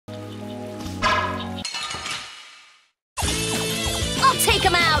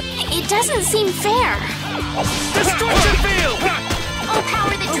take him out. It doesn't seem fair. Destruction field! Oh, power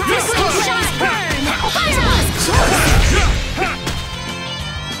that tries to shot! Burn! Fire!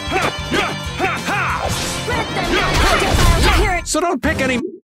 Let them not hear it. So don't pick any...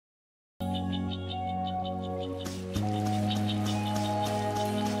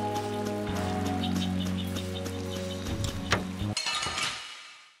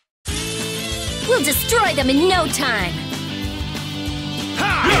 We'll destroy them in no time.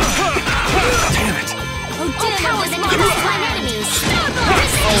 Damn it! Oh, power that tries to find enemies.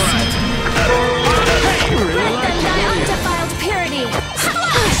 Let them die undefiled purity.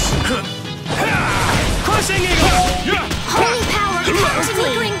 Crushing eagle! Holy power, come to me!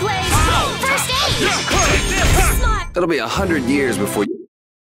 Flickering blaze! First aid! Smart! It'll be 100 years before you...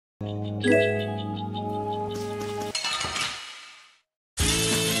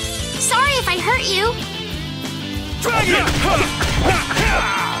 Sorry if I hurt you. Dragon!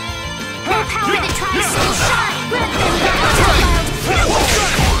 Oh, power that tries to shine! Let them die undefiled!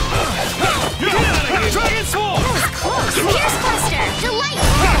 Dragon Swarm! Close! Pierce Buster!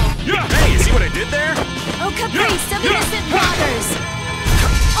 Delightful! Hey, you see what I did there? Oh, caprice of innocent waters!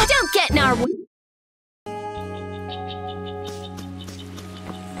 Oh, don't get in our way!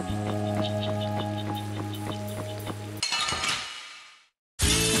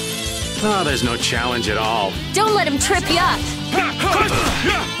 Oh, there's no challenge at all. Don't let him trip you up!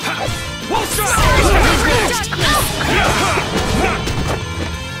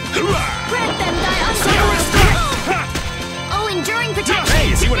 Let them die undefiled! Oh, enduring protection! Hey,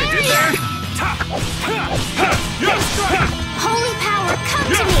 you see what I did there? Holy power, come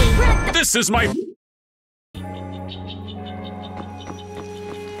to me! This is my...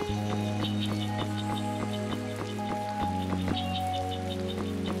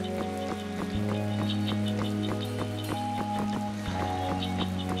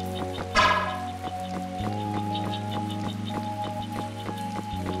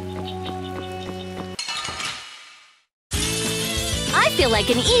 I feel like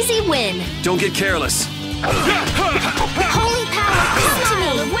an easy win! Don't get careless. Holy power, come to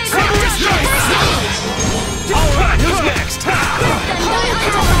me! Alright, who's next? Holy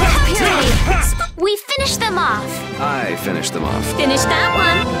power, purity! We finished them off! I finished them off. Finish that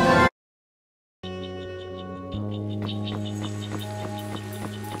one!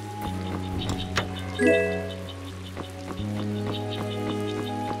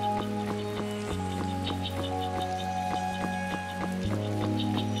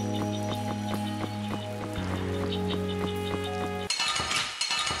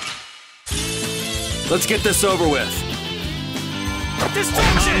 Let's get this over with.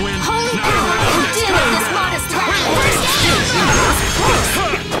 Destruction! Holy power, deal with this modest threat!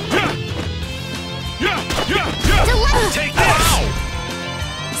 Delight! Take this!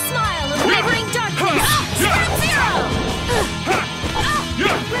 Smile of wavering darkness! Spread zero!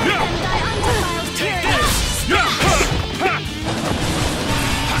 Let them die undefiled purity!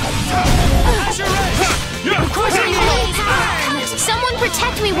 Holy power! Someone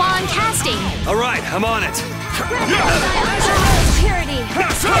protect me while I'm casting! All right, I'm on it. Let them die undefiled purity!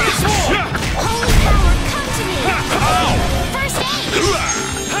 Holy power, come to me! First aid!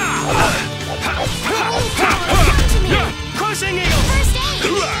 Holy power, come to me! Crushing eagle! First aid!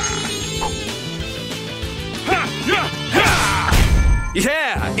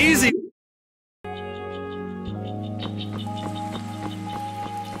 Yeah, easy.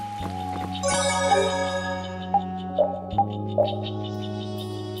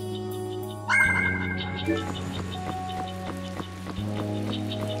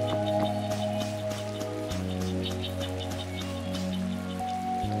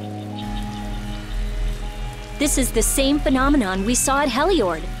 This is the same phenomenon we saw at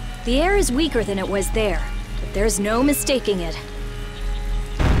Heliord. The air is weaker than it was there, but there's no mistaking it.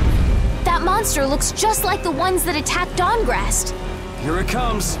 That monster looks just like the ones that attacked Dawngrest. Here it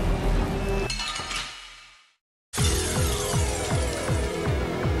comes.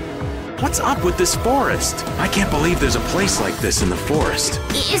 What's up with this forest? I can't believe there's a place like this in the forest.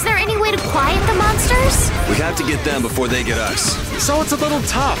 Is there any way to quiet the monsters? We have to get them before they get us. So it's a little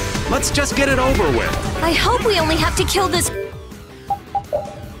tough. Let's just get it over with. I hope we only have to kill this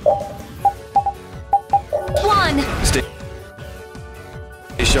one. Stay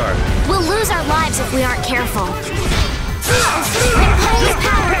sharp. We'll lose our lives if we aren't careful. Holy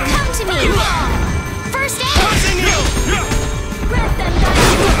power, come to me! First aid! Let them die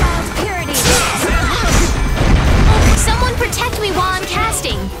undefiled purity! Someone protect me while I'm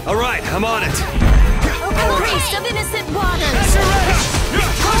casting! All right, I'm on it. Priest of innocent waters!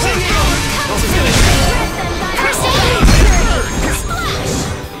 Holy power, come to me! Let them die undefiled purity! Splash!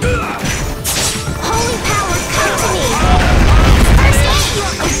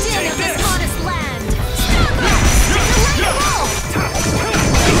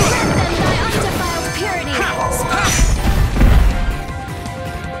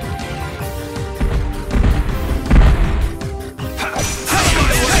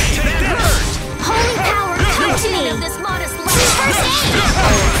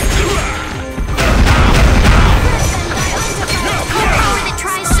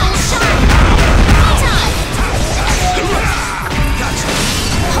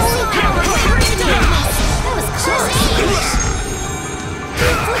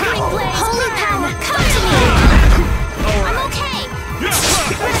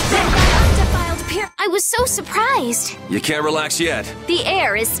 was so surprised. You can't relax yet. The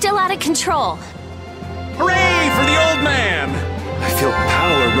air is still out of control. Hooray for the old man! I feel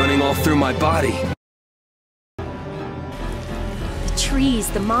power running all through my body. The trees,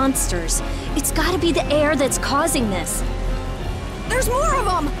 the monsters. It's gotta be the air that's causing this. There's more of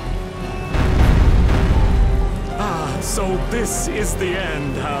them! Ah, so this is the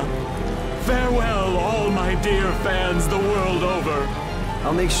end, huh? Farewell, all my dear fans the world over.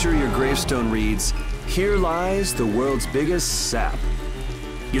 I'll make sure your gravestone reads, "Here lies the world's biggest sap."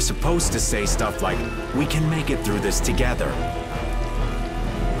 You're supposed to say stuff like, "We can make it through this together."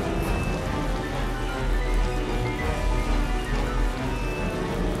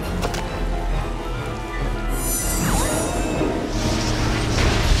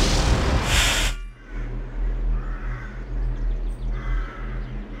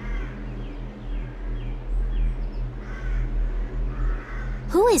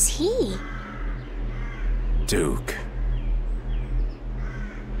 Who is he? Duke.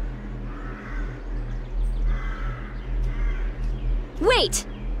 Wait!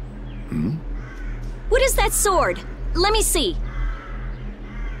 What is that sword? Let me see.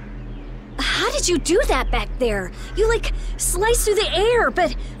 How did you do that back there? You, like, sliced through the air,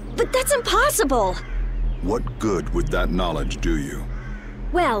 but that's impossible. What good would that knowledge do you?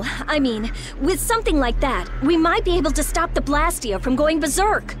 Well, I mean, with something like that, we might be able to stop the Blastia from going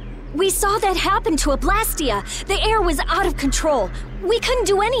berserk. We saw that happen to a Blastia. The air was out of control. We couldn't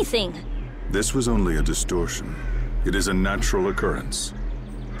do anything. This was only a distortion. It is a natural occurrence.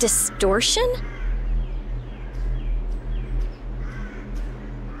 Distortion?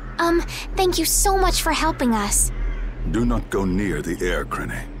 Thank you so much for helping us. Do not go near the air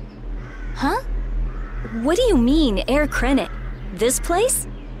crene. Huh? What do you mean, Air Krenet? This place?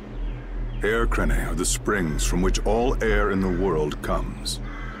 Air crene are the springs from which all air in the world comes.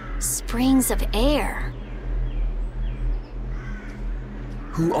 Springs of air.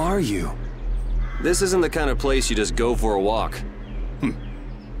 Who are you? This isn't the kind of place you just go for a walk.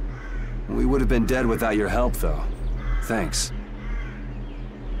 We would have been dead without your help, though. Thanks.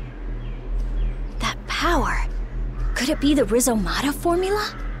 That power. Could it be the Rizomata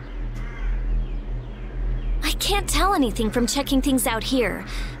formula? I can't tell anything from checking things out here.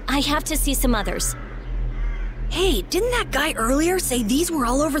 I have to see some others. Hey, didn't that guy earlier say these were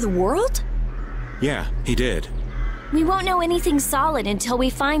all over the world? Yeah, he did. We won't know anything solid until we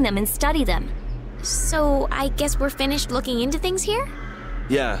find them and study them. So, I guess we're finished looking into things here?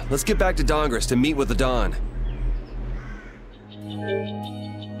 Yeah, let's get back to Dongris to meet with the Dawn.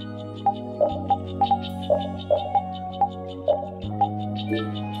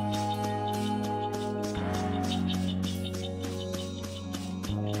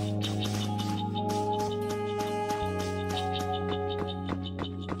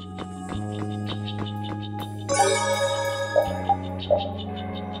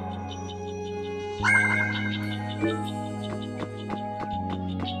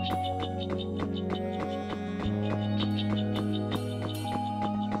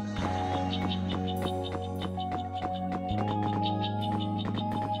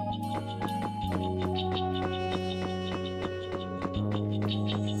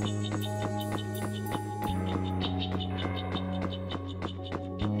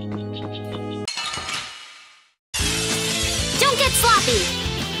 Don't get sloppy!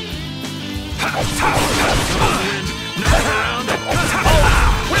 Full power the time.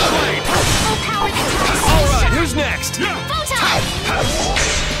 Alright, who's next?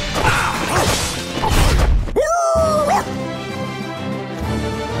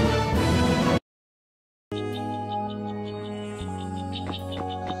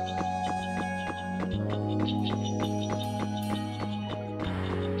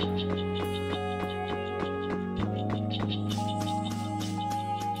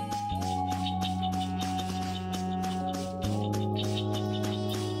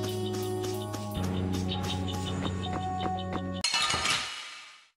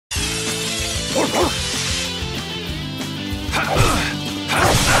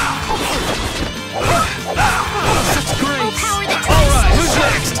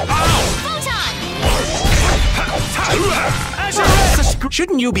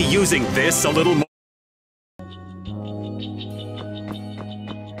 Shouldn't you be using this a little more?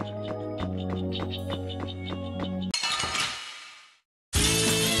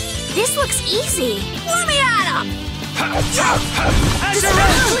 This looks easy. Let me at him!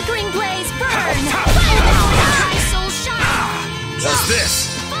 Flickering blaze, burn! Fire power, my soul shine! What's this?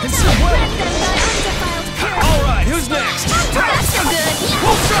 Let them the undefiled pure. Alright, who's next? That's so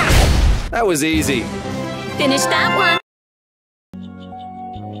good! That was easy. Finish that one.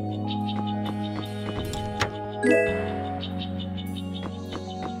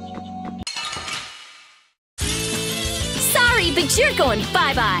 Gramps, you're going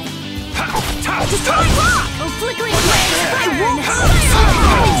bye-bye. Destroy rock! Oh, flickering flames,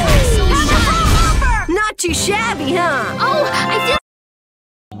 burn! Not too shabby, huh? Oh, I feel...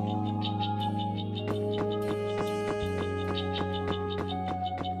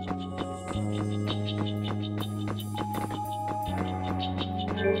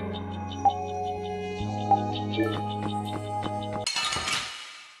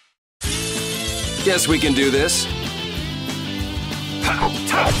 Guess we can do this.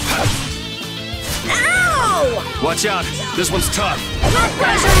 Ow! Watch out, this one's tough.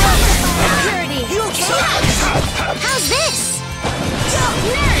 Purity. You okay? How's this?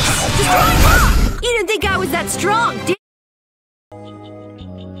 You didn't think I was that strong, did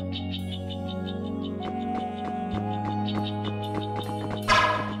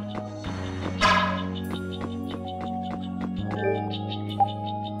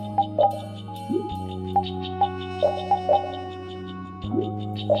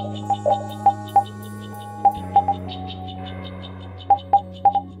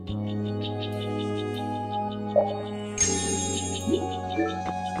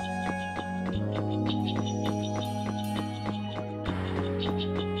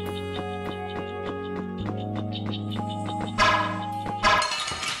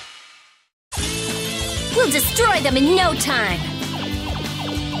We'll destroy them in no time.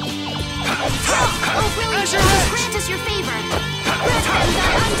 Oh, brilliant! Grant us your favor!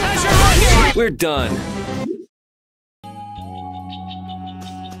 We're done.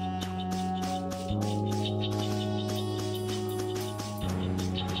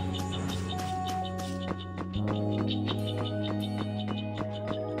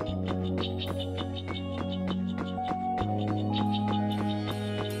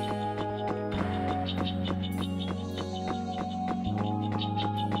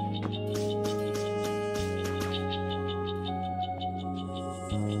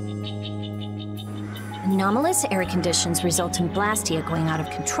 Anomalous air conditions result in Blastia going out of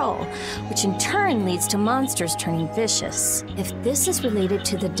control, which in turn leads to monsters turning vicious. If this is related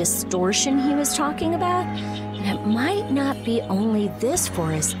to the distortion he was talking about, then it might not be only this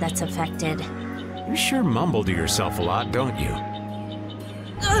forest that's affected. You sure mumble to yourself a lot, don't you?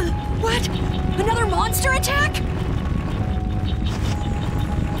 what? Another monster attack?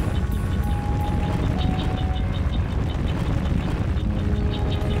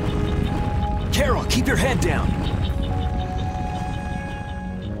 Carol, keep your head down.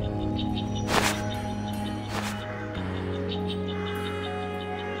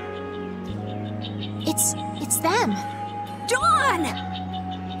 It's them. Dawn!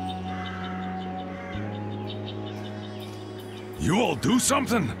 You all do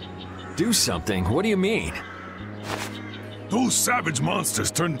something? Do something? What do you mean? Those savage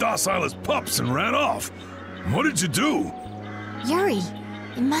monsters turned docile as pups and ran off. What did you do? Yuri,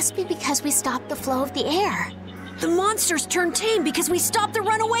 it must be because we stopped the flow of the air. The monsters turned tame because we stopped the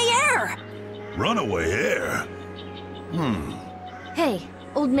runaway air! Runaway air? Hey,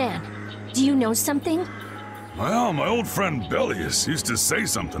 old man, do you know something? Well, my old friend Bellius used to say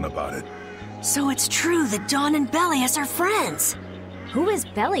something about it. So it's true that Dawn and Bellius are friends. Who is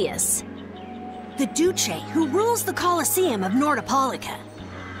Bellius? The Duce, who rules the Colosseum of Nordopolica.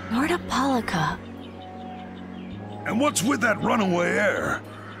 Nordopolica. And what's with that runaway air?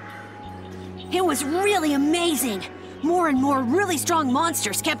 It was really amazing. More and more really strong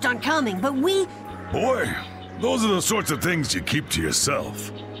monsters kept on coming, but we... Boy, those are the sorts of things you keep to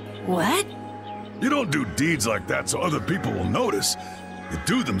yourself. What? You don't do deeds like that so other people will notice. You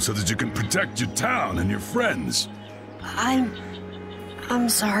do them so that you can protect your town and your friends. I'm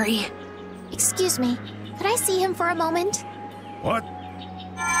sorry. Excuse me, could I see him for a moment? What?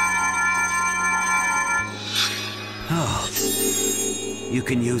 Oh, you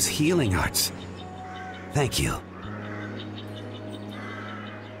can use healing arts. Thank you.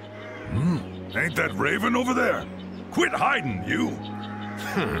 Ain't that Raven over there? Quit hiding, you!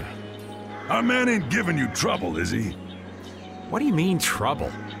 Our man ain't giving you trouble, is he? What do you mean, trouble?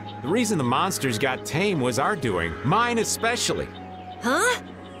 The reason the monsters got tame was our doing. Mine especially. Huh?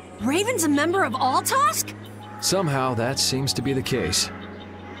 Raven's a member of Altosk? Somehow that seems to be the case.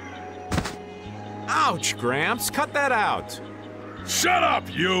 Ouch, Gramps, cut that out. Shut up,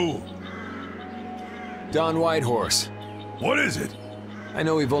 you! Don Whitehorse. What is it? I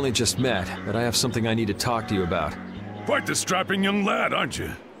know we've only just met, but I have something I need to talk to you about. Quite the strapping young lad, aren't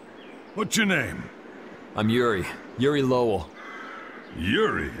you? What's your name? I'm Yuri. Yuri Lowell.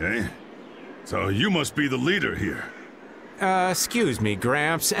 Yuri, eh? So you must be the leader here. Excuse me,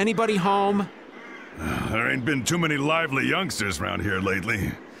 Gramps. Anybody home? There ain't been too many lively youngsters around here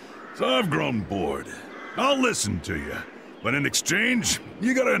lately. So I've grown bored. I'll listen to you. But in exchange,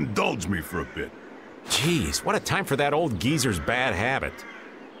 you gotta indulge me for a bit. Jeez, what a time for that old geezer's bad habit.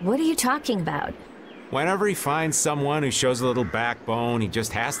 What are you talking about? Whenever he finds someone who shows a little backbone, he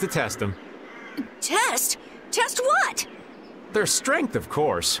just has to test them. Test? Test what? Their strength, of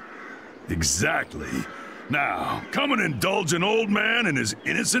course. Exactly. Now, come and indulge an old man in his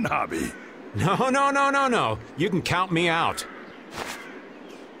innocent hobby. No. You can count me out.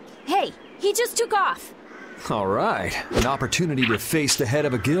 Hey, he just took off. All right. An opportunity to face the head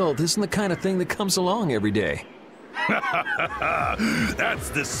of a guild isn't the kind of thing that comes along every day. That's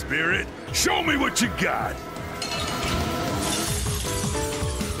the spirit. Show me what you got.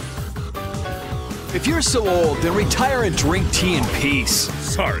 If you're so old, then retire and drink tea in peace.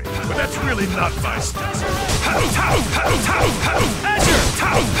 Sorry, but that's really not my style.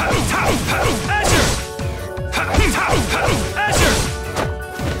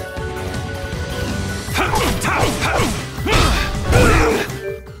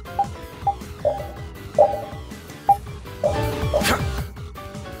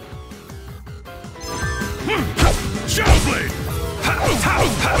 Shadowblade!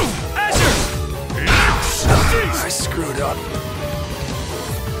 I screwed up.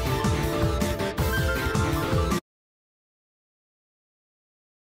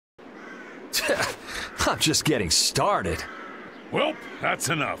 I'm just getting started. Well, that's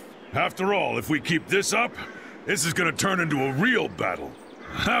enough. After all, if we keep this up, this is gonna turn into a real battle.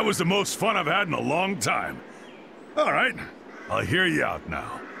 That was the most fun I've had in a long time. All right, I'll hear you out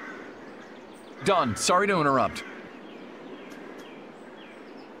now. Don, sorry to interrupt.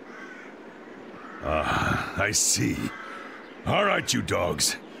 I see. All right, you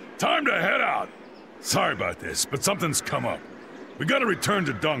dogs. Time to head out. Sorry about this, but something's come up. We gotta return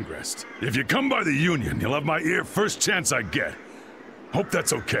to Dungrest. If you come by the Union, you'll have my ear first chance I get. Hope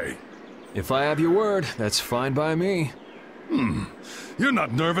that's okay. If I have your word, that's fine by me. You're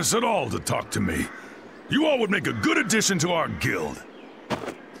not nervous at all to talk to me. You all would make a good addition to our guild.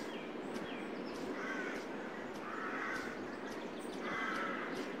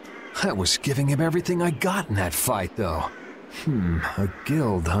 I was giving him everything I got in that fight, though. A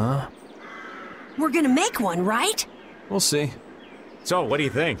guild, huh? We're gonna make one, right? We'll see. So, what do you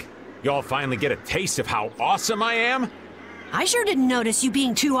think? You all finally get a taste of how awesome I am? I sure didn't notice you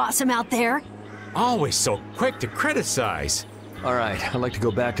being too awesome out there. Always so quick to criticize. All right, I'd like to go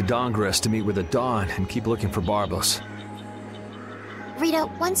back to Dongrest to meet with the Dawn and keep looking for Barbos. Rita,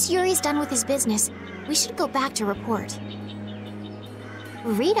 once Yuri's done with his business, we should go back to report.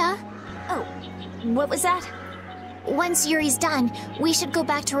 Rita? Oh, what was that? Once Yuri's done, we should go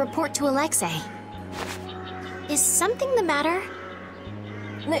back to report to Alexei. Is something the matter?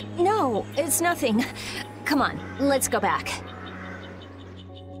 No, it's nothing. Come on, let's go back.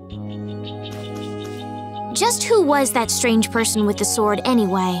 Just who was that strange person with the sword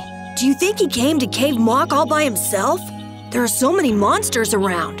anyway? Do you think he came to Cave Mock all by himself? There are so many monsters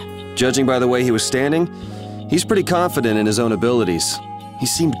around. Judging by the way he was standing, he's pretty confident in his own abilities. He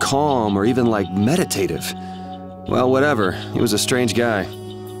seemed calm or even like meditative. Well, whatever. He was a strange guy.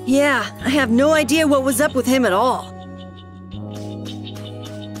 Yeah, I have no idea what was up with him at all.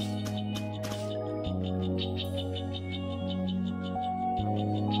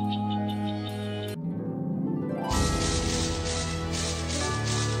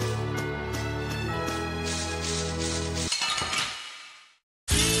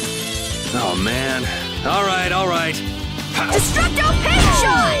 Oh, man. All right. Destructo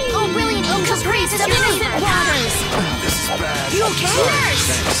Pension! Oh, brilliant caprice of innocent waters! This is bad. You okay?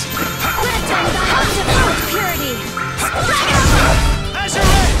 Thanks. Let down the house of earth purity! Azure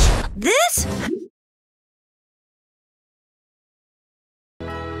Edge! This?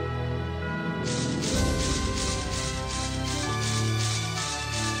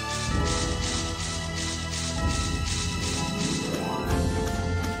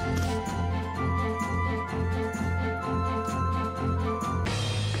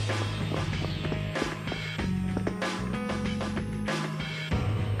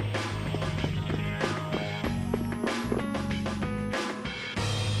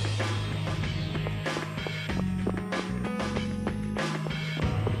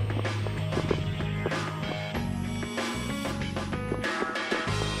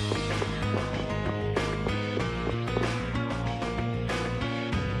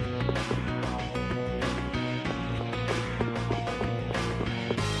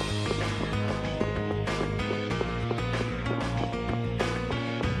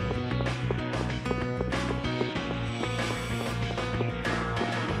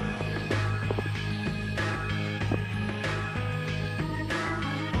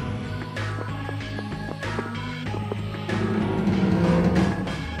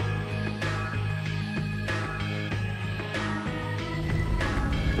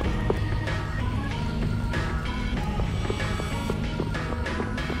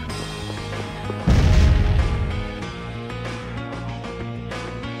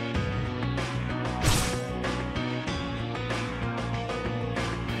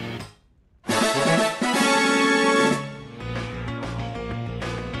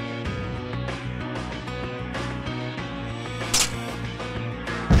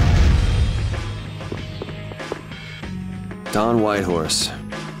 Don Whitehorse.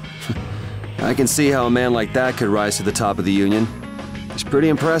 I can see how a man like that could rise to the top of the Union. He's pretty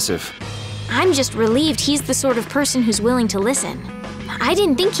impressive. I'm just relieved he's the sort of person who's willing to listen. I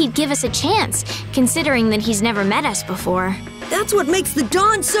didn't think he'd give us a chance, considering that he's never met us before. That's what makes the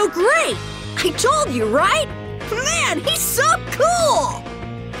Don so great! I told you, right? Man, he's so cool!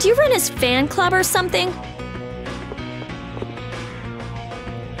 Do you run his fan club or something?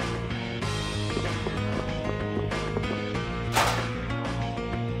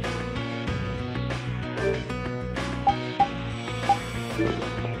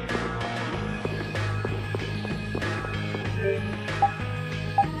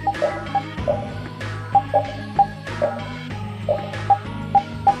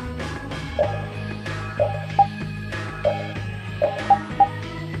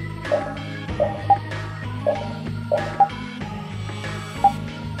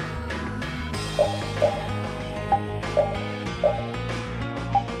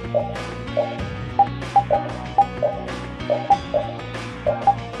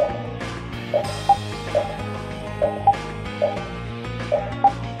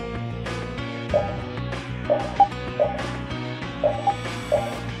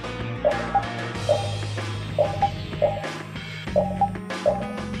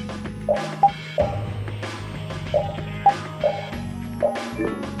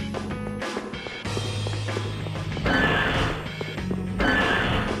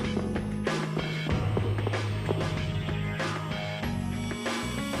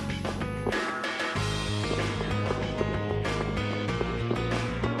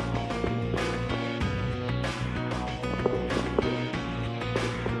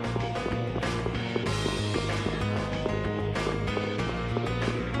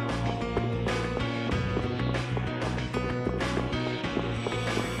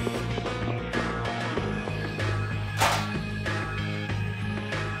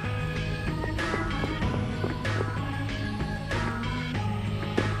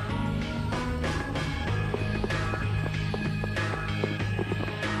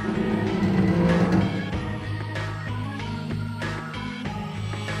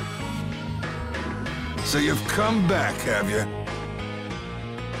 So you've come back, have you?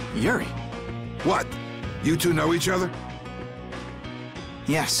 Yuri? What? You two know each other?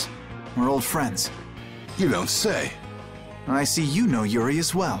 Yes, we're old friends. You don't say. I see you know Yuri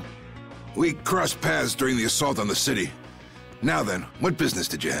as well. We crossed paths during the assault on the city. Now then, what business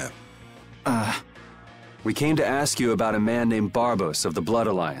did you have? We came to ask you about a man named Barbos of the Blood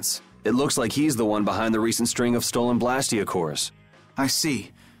Alliance. It looks like he's the one behind the recent string of stolen Blastia cores. I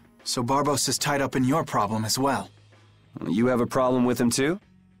see. So Barbos is tied up in your problem as well. You have a problem with him too?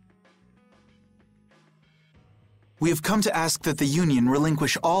 We have come to ask that the Union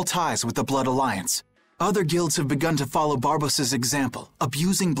relinquish all ties with the Blood Alliance. Other guilds have begun to follow Barbos' example,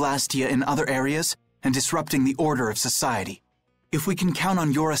 abusing Blastia in other areas and disrupting the order of society. If we can count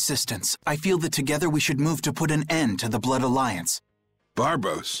on your assistance, I feel that together we should move to put an end to the Blood Alliance.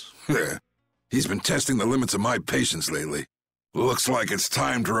 Barbos? He's been testing the limits of my patience lately. Looks like it's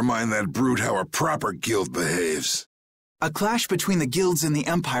time to remind that brute how a proper guild behaves. A clash between the guilds and the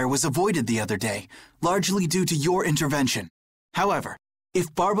Empire was avoided the other day, largely due to your intervention. However,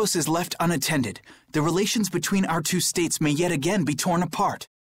 if Barbos is left unattended, the relations between our two states may yet again be torn apart.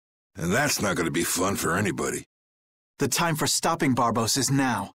 And that's not going to be fun for anybody. The time for stopping Barbos is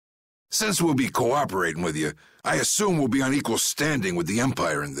now. Since we'll be cooperating with you, I assume we'll be on equal standing with the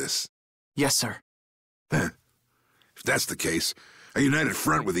Empire in this. Yes, sir. If that's the case, a united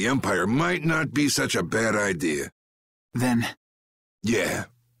front with the Empire might not be such a bad idea. Then... Yeah.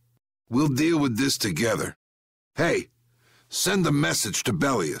 We'll deal with this together. Hey, send a message to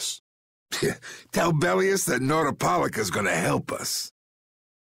Bellius. Tell Bellius that Nordopolica's gonna help us.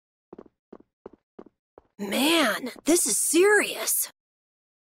 Man, this is serious.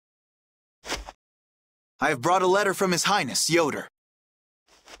 I have brought a letter from His Highness, Yoder.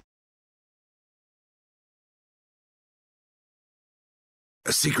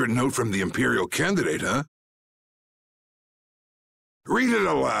 A secret note from the Imperial candidate, huh? Read it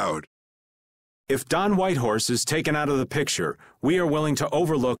aloud. If Don Whitehorse is taken out of the picture, we are willing to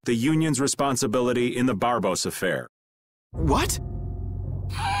overlook the Union's responsibility in the Barbos affair. What?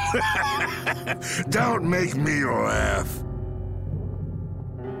 Don't make me laugh.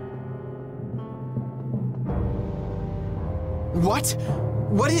 What?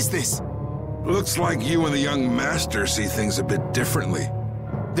 What is this? Looks like you and the young master see things a bit differently.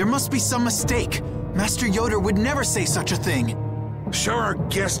 There must be some mistake. Master Yoder would never say such a thing. Show our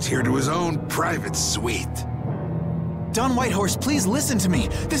guest here to his own private suite. Don Whitehorse, please listen to me.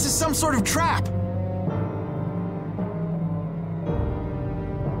 This is some sort of trap.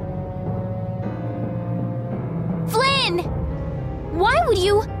 would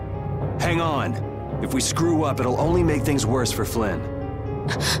you... Hang on. If we screw up, it'll only make things worse for Flynn.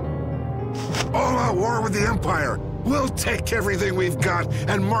 All out war with the Empire. We'll take everything we've got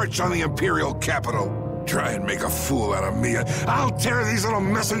and march on the Imperial capital. Try and make a fool out of me. I'll tear these little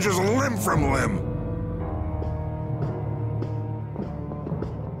messengers limb from limb.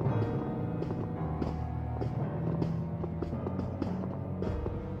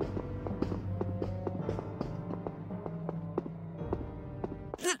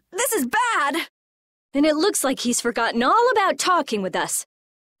 This is bad! And it looks like he's forgotten all about talking with us.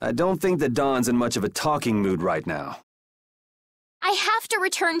 I don't think that Don's in much of a talking mood right now. I have to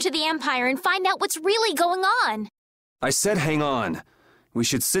return to the Empire and find out what's really going on. I said hang on. We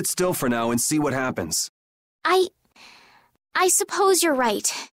should sit still for now and see what happens. I suppose you're right.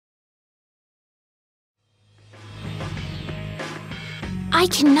 I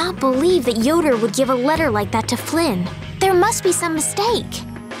cannot believe that Yoder would give a letter like that to Flynn. There must be some mistake.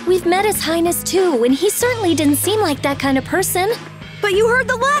 We've met His Highness too, and he certainly didn't seem like that kind of person. But you heard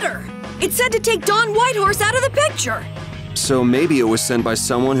the letter! It said to take Don Whitehorse out of the picture! So maybe it was sent by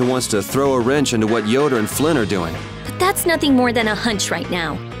someone who wants to throw a wrench into what Yoder and Flynn are doing. But that's nothing more than a hunch right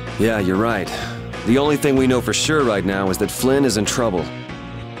now. Yeah, you're right. The only thing we know for sure right now is that Flynn is in trouble.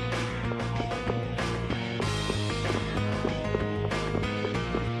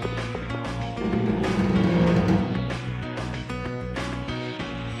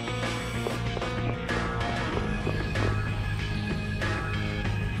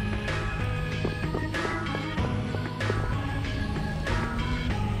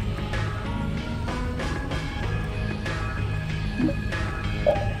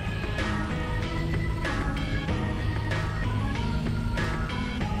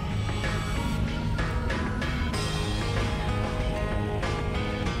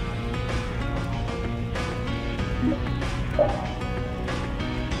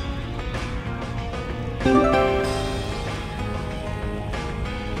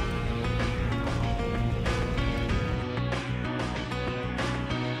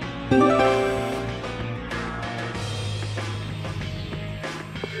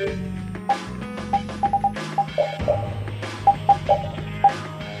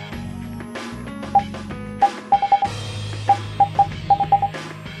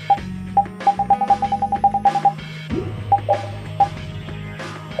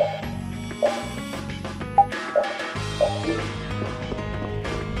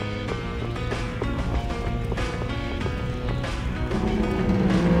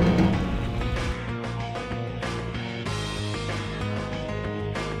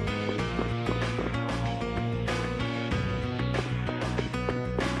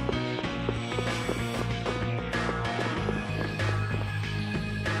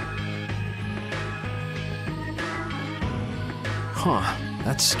 Huh,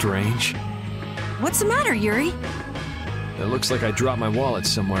 that's strange. What's the matter, Yuri? It looks like I dropped my wallet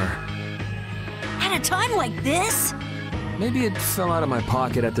somewhere. At a time like this? Maybe it fell out of my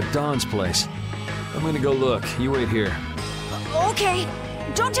pocket at the Don's place. I'm gonna go look. You wait here. Okay.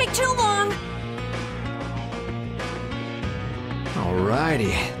 Don't take too long.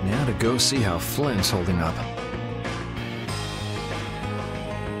 Alrighty, now to go see how Flynn's holding up.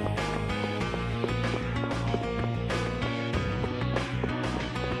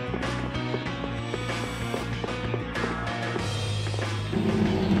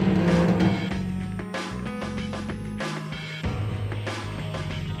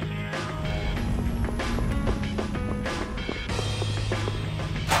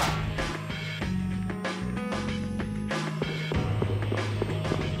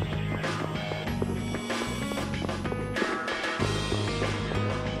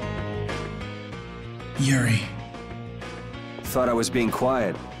 Yuri. Thought I was being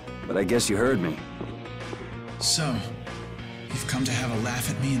quiet, but I guess you heard me. So, you've come to have a laugh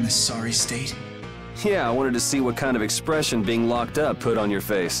at me in this sorry state? Yeah, I wanted to see what kind of expression being locked up put on your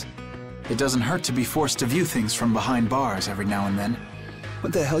face. It doesn't hurt to be forced to view things from behind bars every now and then.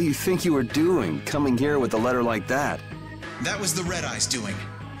 What the hell you think you were doing, coming here with a letter like that? That was the Red Eyes doing.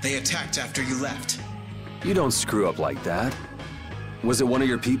 They attacked after you left. You don't screw up like that. Was it one of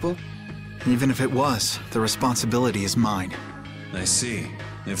your people? Even if it was, the responsibility is mine. I see.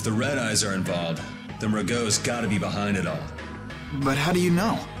 If the Red Eyes are involved, then Rago's gotta be behind it all. But how do you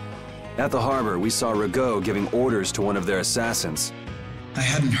know? At the harbor, we saw Rago giving orders to one of their assassins. I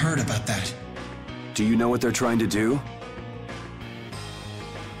hadn't heard about that. Do you know what they're trying to do?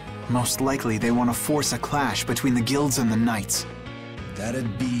 Most likely they want to force a clash between the guilds and the knights.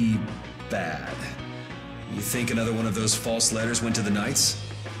 That'd be bad. You think another one of those false letters went to the knights?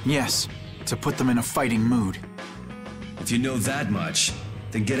 Yes, to put them in a fighting mood. If you know that much,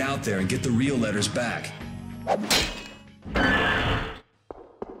 then get out there and get the real letters back.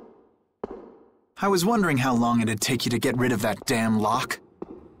 I was wondering how long it'd take you to get rid of that damn lock.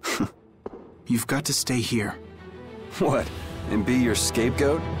 You've got to stay here. What? And be your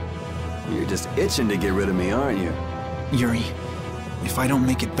scapegoat? You're just itching to get rid of me, aren't you? Yuri, if I don't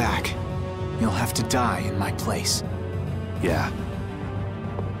make it back, you'll have to die in my place. Yeah.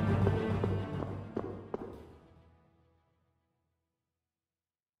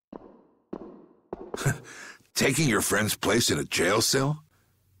 Taking your friend's place in a jail cell?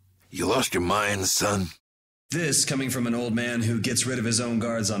 You lost your mind, son? This coming from an old man who gets rid of his own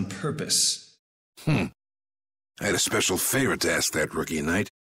guards on purpose. I had a special favor to ask that rookie knight.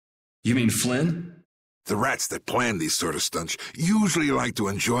 You mean Flynn? The rats that plan these sort of stunts usually like to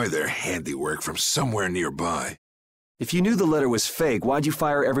enjoy their handiwork from somewhere nearby. If you knew the letter was fake, why'd you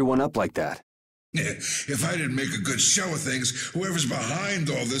fire everyone up like that? If I didn't make a good show of things, whoever's behind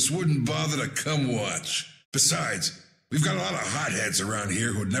all this wouldn't bother to come watch. Besides, we've got a lot of hotheads around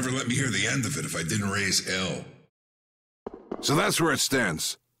here who'd never let me hear the end of it if I didn't raise hell. So that's where it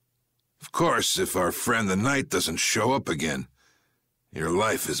stands. Of course, if our friend the knight doesn't show up again, your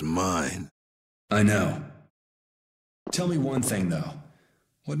life is mine. I know. Tell me one thing, though.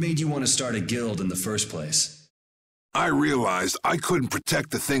 What made you want to start a guild in the first place? I realized I couldn't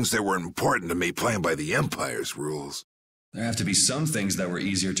protect the things that were important to me playing by the Empire's rules. There have to be some things that were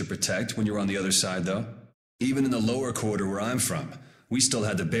easier to protect when you were on the other side, though. Even in the lower quarter where I'm from, we still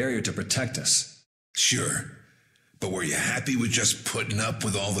had the barrier to protect us. Sure. But were you happy with just putting up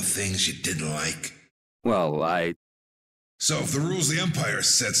with all the things you didn't like? Well, So if the rules the Empire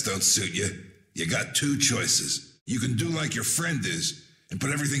sets don't suit you, you got two choices. You can do like your friend is and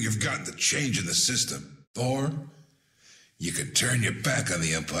put everything you've got into change in the system. Or you can turn your back on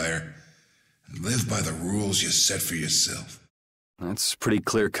the Empire and live by the rules you set for yourself. That's pretty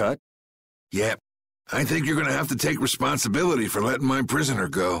clear-cut. Yep. I think you're going to have to take responsibility for letting my prisoner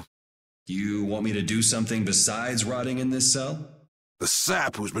go. You want me to do something besides rotting in this cell? The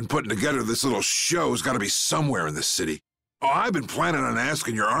sap who's been putting together this little show's got to be somewhere in this city. Oh, I've been planning on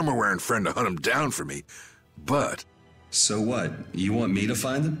asking your armor-wearing friend to hunt him down for me, but... So what? You want me to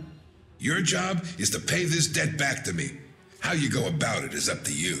find him? Your job is to pay this debt back to me. How you go about it is up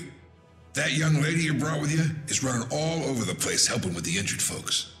to you. That young lady you brought with you is running all over the place helping with the injured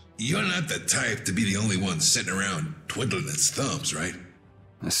folks. You're not the type to be the only one sitting around twiddling its thumbs, right?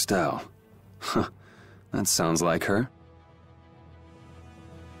 Estelle. Huh. That sounds like her.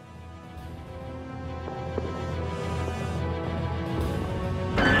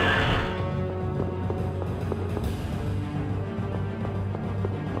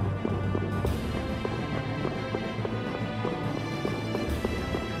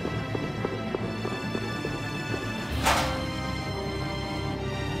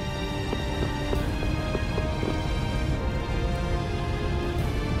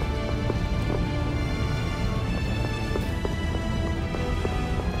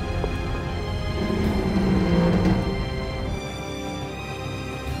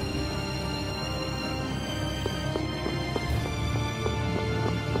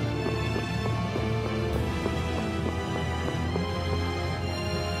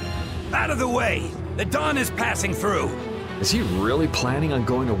 Out of the way! The Dawn is passing through! Is he really planning on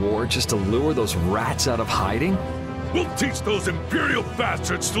going to war just to lure those rats out of hiding? We'll teach those Imperial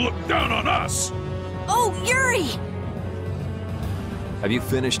bastards to look down on us! Oh, Yuri! Have you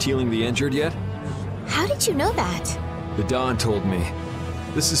finished healing the injured yet? How did you know that? The Dawn told me.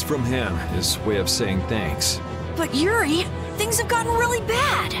 This is from him, his way of saying thanks. But Yuri, things have gotten really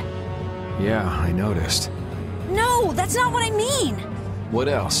bad! Yeah, I noticed. No, that's not what I mean! What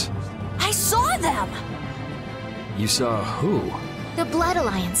else? I saw them! You saw who? The Blood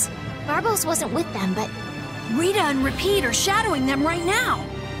Alliance. Barbos wasn't with them, but... Rita and Repeat are shadowing them right now!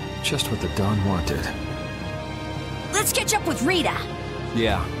 Just what the Dawn wanted. Let's catch up with Rita!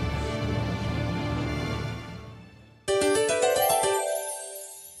 Yeah.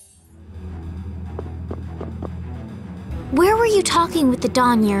 Where were you talking with the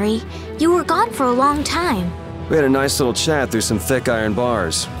Dawn, Yuri? You were gone for a long time. We had a nice little chat through some thick iron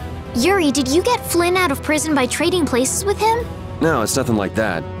bars. Yuri, did you get Flynn out of prison by trading places with him? No, it's nothing like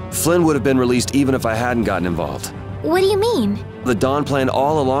that. Flynn would have been released even if I hadn't gotten involved. What do you mean? The Dawn planned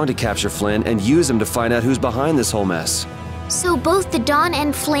all along to capture Flynn and use him to find out who's behind this whole mess. So both the Dawn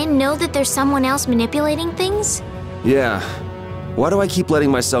and Flynn know that there's someone else manipulating things? Yeah. Why do I keep letting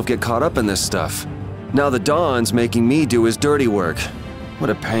myself get caught up in this stuff? Now the Dawn's making me do his dirty work. What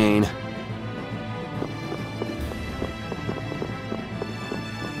a pain.